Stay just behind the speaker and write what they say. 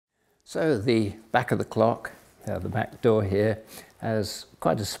So the back of the clock, the back door here, has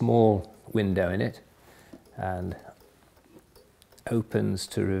quite a small window in it and opens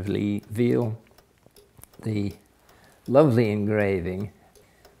to reveal the lovely engraving.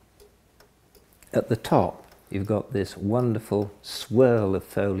 At the top you've got this wonderful swirl of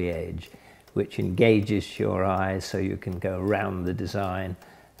foliage which engages your eyes so you can go around the design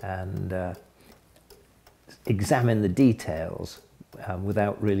and examine the details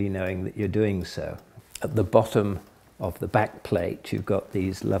without really knowing that you're doing so. At the bottom of the back plate you've got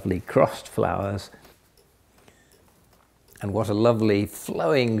these lovely crossed flowers, and what a lovely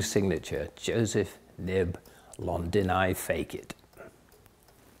flowing signature, Joseph Knibb London, I fake it.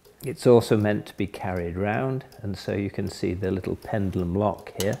 It's also meant to be carried round, and so you can see the little pendulum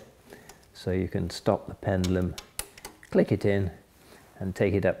lock here, so you can stop the pendulum, click it in and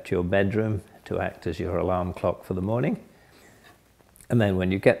take it up to your bedroom to act as your alarm clock for the morning. And then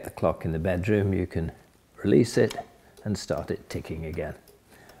when you get the clock in the bedroom you can release it and start it ticking again,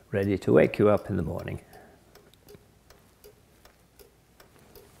 ready to wake you up in the morning.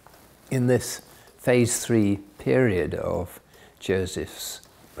 In this phase 3 period of Joseph's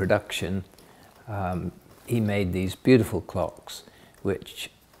production, he made these beautiful clocks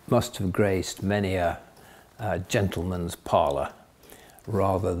which must have graced many a gentleman's parlour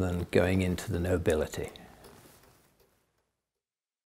rather than going into the nobility.